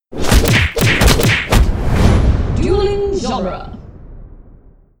genre.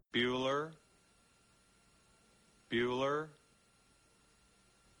 Bueller. Bueller.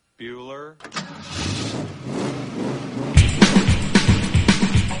 Bueller.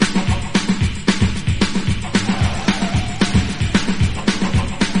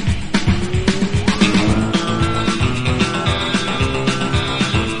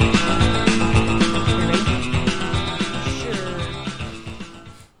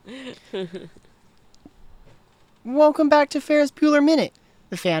 Welcome back to Ferris Bueller Minute,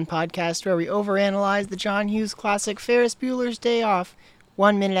 the fan podcast where we overanalyze the John Hughes classic Ferris Bueller's Day Off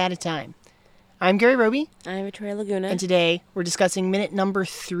 1 minute at a time. I'm Gary Roby. I'm Victoria Laguna. And today we're discussing minute number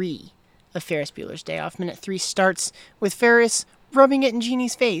 3 of Ferris Bueller's Day Off. Minute 3 starts with Ferris rubbing it in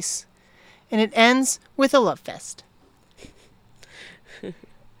Jeannie's face, and it ends with a love fest.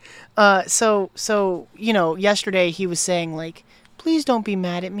 So yesterday he was saying, like, please don't be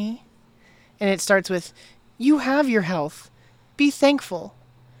mad at me. And it starts with, you have your health. Be thankful.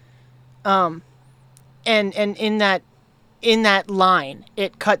 And in that line,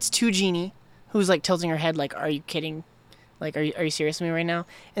 it cuts to Jeannie, who's like tilting her head, like, are you kidding? Like, are you serious with me right now?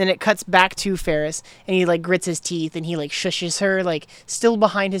 And then it cuts back to Ferris, and he like grits his teeth, and he like shushes her, like still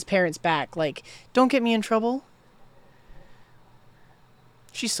behind his parents' back, like, don't get me in trouble.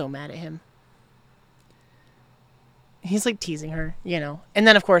 She's so mad at him. He's like teasing her, you know. And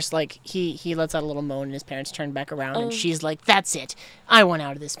then of course, like, he lets out a little moan and his parents turn back around and she's like, that's it. I want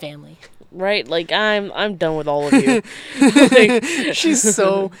out of this family. Right, like I'm done with all of you. She's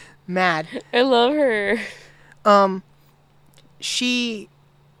so mad. I love her. She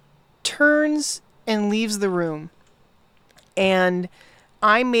turns and leaves the room. And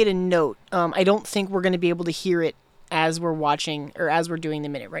I made a note. I don't think we're going to be able to hear it as we're watching or as we're doing the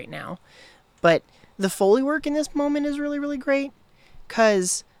minute right now. But the Foley work in this moment is really, really great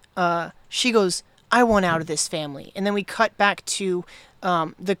because she goes, I want out of this family. And then we cut back to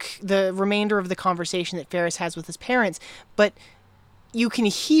the remainder of the conversation that Ferris has with his parents. But you can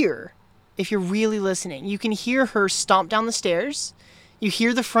hear, if you're really listening, you can hear her stomp down the stairs. You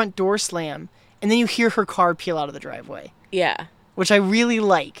hear the front door slam. And then you hear her car peel out of the driveway. Yeah. Which I really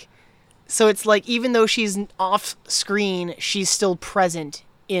like. So it's like, even though she's off screen, she's still present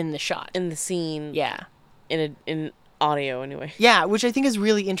in the shot. In the scene. Yeah. In audio, anyway. Yeah, which I think is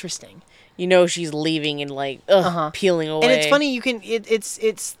really interesting. You know she's leaving and, like, peeling away. And it's funny, you can, it's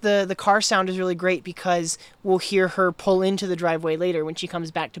the car sound is really great because we'll hear her pull into the driveway later when she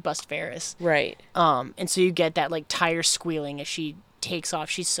comes back to bust Ferris. Right. And so you get that, like, tire squealing as she takes off.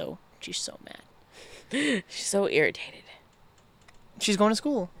 She's so mad. She's so irritated. She's going to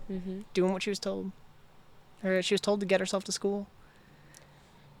school. Mm-hmm. Doing what she was told. Or she was told to get herself to school.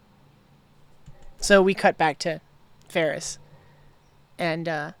 So we cut back to Ferris.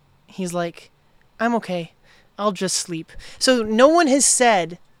 And he's like, I'm okay. I'll just sleep. So no one has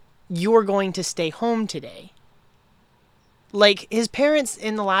said, you're going to stay home today. Like, his parents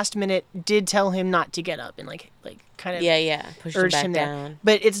in the last minute did tell him not to get up and like kind of push urged him him back there. down.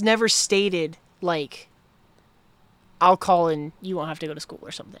 But it's never stated, like, I'll call and you won't have to go to school or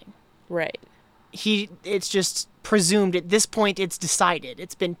something. Right. It's just presumed at this point it's decided.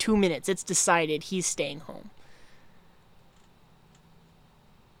 It's been 2 minutes. It's decided he's staying home.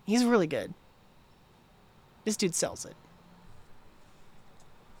 He's really good. This dude sells it.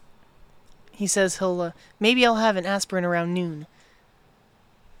 He says maybe I'll have an aspirin around noon.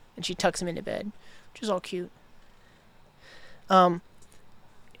 And she tucks him into bed, which is all cute.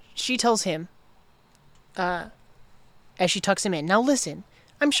 She tells him, as she tucks him in, now listen,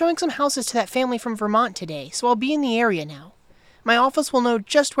 I'm showing some houses to that family from Vermont today, so I'll be in the area now. My office will know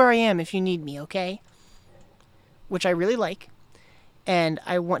just where I am if you need me, okay? Which I really like. And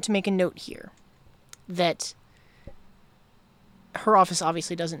I want to make a note here that her office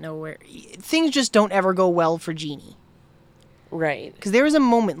obviously doesn't know where... Things just don't ever go well for Jeannie. Right. Because there is a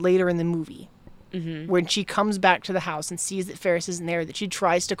moment later in the movie when she comes back to the house and sees that Ferris isn't there, that she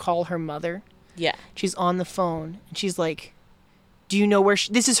tries to call her mother. Yeah. She's on the phone, and she's like, do you know where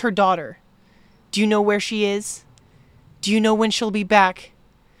this is her daughter. Do you know where she is? Do you know when she'll be back?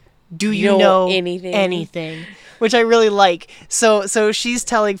 Do you know anything? Which I really like. So she's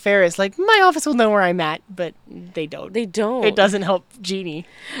telling Ferris, like, my office will know where I'm at, but they don't. They don't. It doesn't help Jeannie.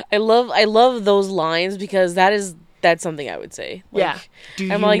 I love those lines because that's something I would say. Like, yeah. Do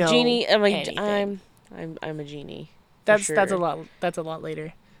you I'm like know Jeannie. I'm like anything? I'm a genie. That's sure. that's a lot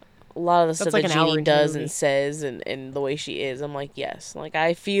later. A lot of the stuff like that an hour Jeannie into the does movie. and says and the way she is, I'm like, yes. Like,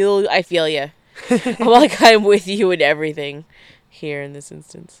 I feel you. I'm like, I'm with you in everything here in this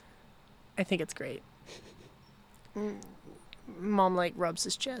instance. I think it's great. Mom, like, rubs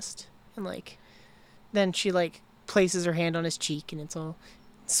his chest. And, like, then she, like, places her hand on his cheek, and it's all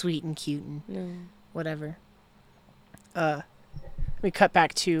sweet and cute and No. whatever. We cut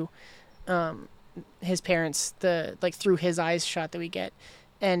back to his parents, the like through his eyes shot that we get,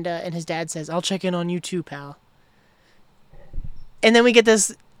 and his dad says, "I'll check in on you too, pal." And then we get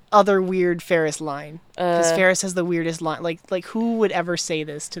this other weird Ferris line, because Ferris has the weirdest line. Like who would ever say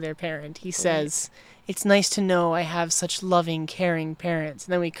this to their parent? He says, "It's nice to know I have such loving, caring parents."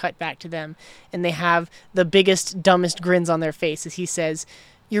 And then we cut back to them, and they have the biggest, dumbest grins on their face as he says,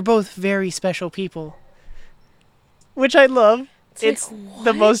 "You're both very special people," which I love. It's like,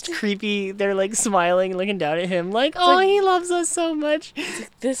 the what? most creepy. They're like smiling, looking down at him, like, "Oh, like- he loves us so much."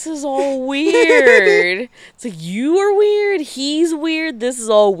 This is all weird. It's like, you are weird, he's weird, this is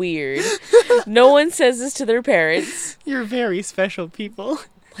all weird. No one says this to their parents. You're very special people.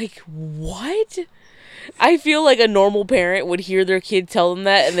 Like, what? I feel like a normal parent would hear their kid tell them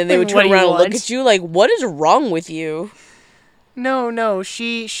that, and then they Like, would what turn do you around and look want? at you like, what is wrong with you? No.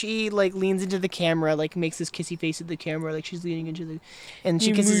 She like leans into the camera, like makes this kissy face at the camera, like she's leaning into the, and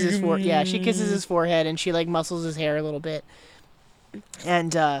she kisses his she kisses his forehead, and she like muscles his hair a little bit,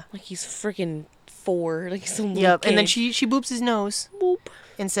 and Like he's freaking 4. Like he's a little yep, and then kid. she boops his nose Boop.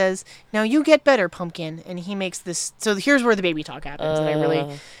 and says, "Now you get better, Pumpkin." And he makes this. So here's where the baby talk happens, and I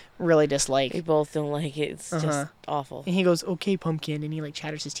really dislike. We both don't like it. It's Uh-huh. just awful. And he goes, "Okay, Pumpkin," and he like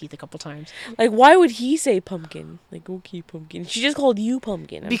chatters his teeth a couple times Like, why would he say pumpkin? Like, okay, pumpkin. She just called you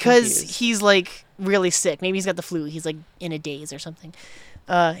pumpkin. I'm because confused. he's like really sick. Maybe he's got the flu. He's like in a daze or something.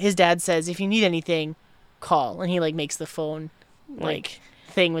 His dad says, "If you need anything, call," and he like makes the phone like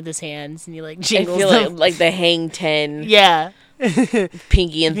thing with his hands, and he like I jingles feel them. like the hang 10, Yeah.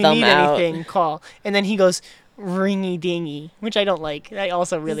 pinky and If you thumb need out. anything, call. And then he goes, "Ringy dingy," which I don't like. I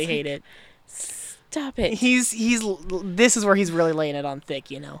also really hate it. Stop it. He's this is where he's really laying it on thick,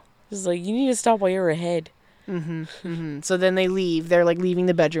 you know. It's like, you need to stop while you're ahead. So then they leave. They're like leaving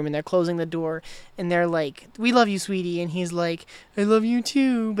the bedroom and they're closing the door, and they're like, "We love you, sweetie," and he's like, "I love you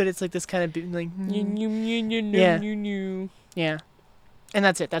too," but it's like this kind of like Yeah. yeah. And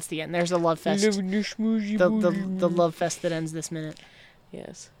that's it. That's the end. There's a love fest. The love fest that ends this minute.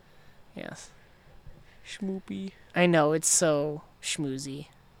 Yes. Yes. Schmoopy. I know, it's so schmoozy.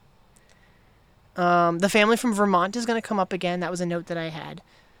 The family from Vermont is going to come up again. That was a note that I had.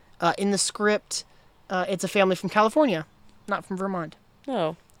 In the script, it's a family from California, not from Vermont,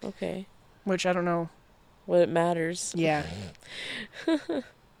 Oh, okay. which I don't know. What it matters. Yeah.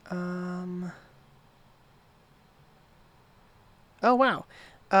 Oh, wow.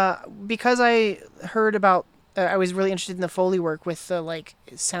 Because I heard about, I was really interested in the Foley work with the like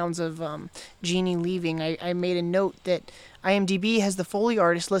sounds of Jeannie leaving. I made a note that IMDb has the Foley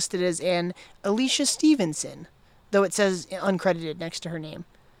artist listed as an Alicia Stevenson, though it says uncredited next to her name.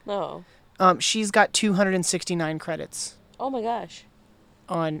 Oh. She's got 269 credits Oh my gosh.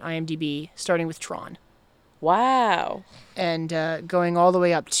 on IMDb, starting with Tron, Wow. and going all the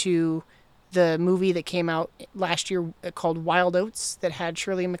way up to the movie that came out last year called Wild Oats that had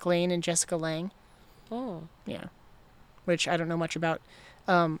Shirley MacLaine and Jessica Lange. Oh. Yeah, which I don't know much about.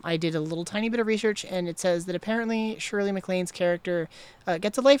 I did a little tiny bit of research, and it says that apparently Shirley MacLaine's character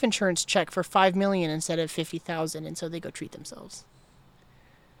gets a life insurance check for $5 million instead of $50,000, and so they go treat themselves.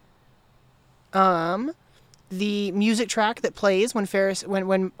 The music track that plays when Ferris's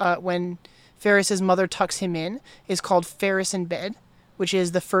mother tucks him in is called "Ferris in Bed," which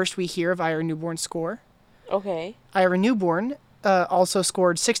is the first we hear of Ira Newborn's score. Okay. Ira Newborn also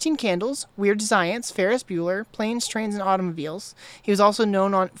scored 16 Candles, Weird Science, Ferris Bueller, Planes, Trains, and Automobiles. He was also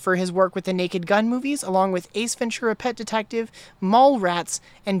known for his work with the Naked Gun movies, along with Ace Ventura: Pet Detective, Mallrats,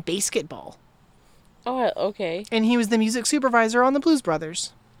 and Basketball. Oh, okay. And he was the music supervisor on the Blues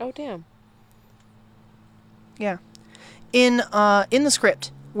Brothers. Oh, damn. Yeah. In the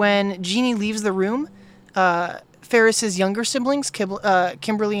script, when Jeannie leaves the room, Ferris's younger siblings,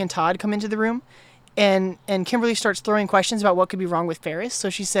 Kimberly and Todd, come into the room, and Kimberly starts throwing questions about what could be wrong with Ferris.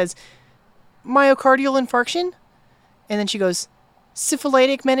 So she says, "Myocardial infarction?" And then she goes,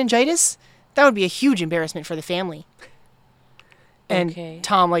 "Syphilitic meningitis? That would be a huge embarrassment for the family." And Okay.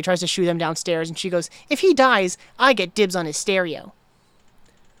 Tom like tries to shoo them downstairs, and she goes, "If he dies, I get dibs on his stereo."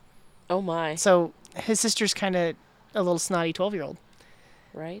 Oh my. So his sister's kind of a little snotty 12-year-old.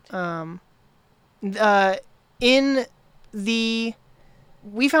 Right?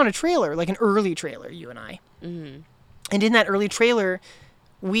 We found a trailer, like an early trailer, you and I. Mm-hmm. And in that early trailer,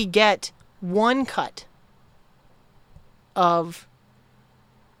 we get one cut of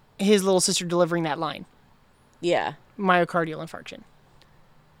his little sister delivering that line, Yeah. myocardial infarction.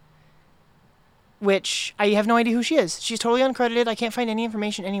 Which I have no idea who she is. She's totally uncredited. I can't find any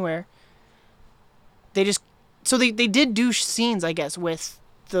information anywhere. They just So they did do scenes, I guess, with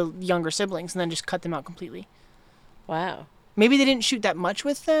the younger siblings and then just cut them out completely. Wow. Maybe they didn't shoot that much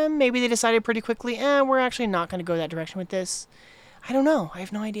with them. Maybe they decided pretty quickly, we're actually not going to go that direction with this. I don't know. I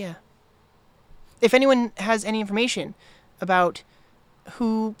have no idea. If anyone has any information about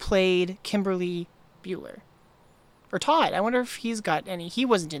who played Kimberly Bueller, or Todd, I wonder if he's got any. He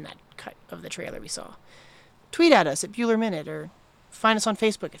wasn't in that cut of the trailer we saw. Tweet at us at Bueller Minute, or find us on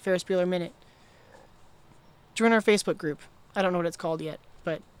Facebook at Ferris Bueller Minute. Join our Facebook group. I don't know what it's called yet,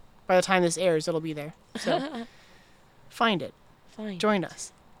 but by the time this airs, it'll be there. So find it. Fine. Join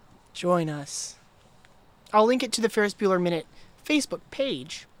us. Join us. I'll link it to the Ferris Bueller Minute Facebook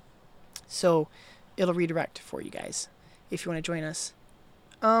page, so it'll redirect for you guys if you want to join us.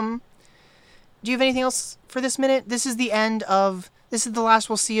 Do you have anything else for this minute? This is the last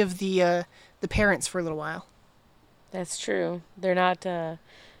we'll see of the parents for a little while. That's true. They're not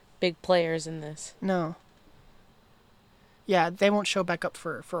big players in this. No. Yeah, they won't show back up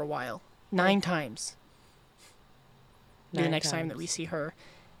for a while. 9 times. The next time that we see her.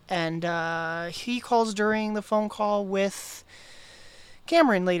 And he calls during the phone call with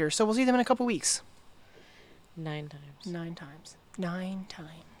Cameron later, so we'll see them in a couple weeks. 9 times. 9 times. 9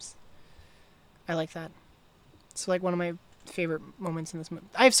 times. I like that. It's like one of my favorite moments in this movie.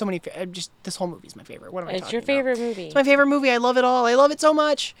 I have so many. Just this whole movie is my favorite. What am I talking about? It's your favorite movie. It's my favorite movie. I love it all. I love it so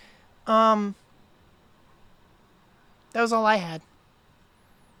much. That was all I had.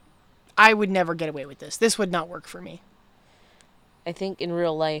 I would never get away with this. This would not work for me. I think in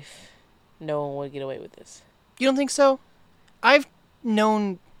real life, no one would get away with this. You don't think so? I've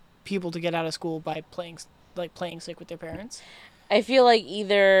known people to get out of school by playing sick with their parents. I feel like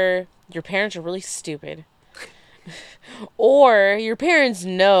either your parents are really stupid, or your parents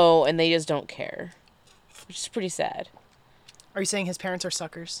know and they just don't care, which is pretty sad. Are you saying his parents are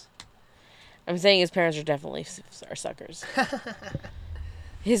suckers? I'm saying his parents are definitely suckers.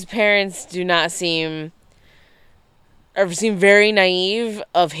 His parents do not seem very naive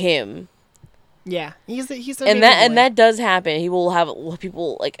of him. Yeah, he's the and that does happen. He will have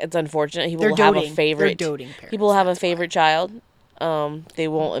people, like, it's unfortunate. He will have a favorite. They're doting parents. People will have a favorite child. They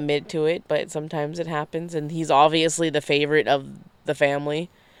won't admit to it, but sometimes it happens, and he's obviously the favorite of the family.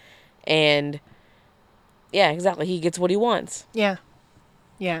 And yeah, exactly. He gets what he wants. Yeah.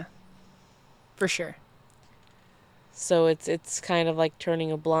 Yeah. For sure. So it's kind of like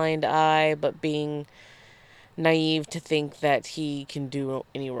turning a blind eye, but being naive to think that he can do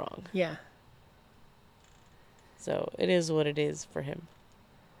any wrong. Yeah. So it is what it is for him.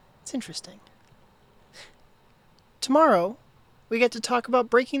 It's interesting. Tomorrow, we get to talk about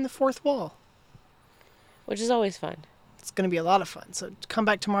breaking the fourth wall. Which is always fun. It's going to be a lot of fun. So come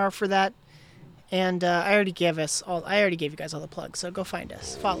back tomorrow for that. And I already gave you guys all the plugs. So go find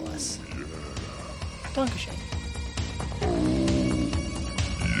us. Follow us. Dankeschön.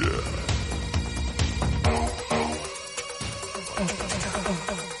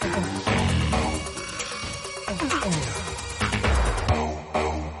 Yeah.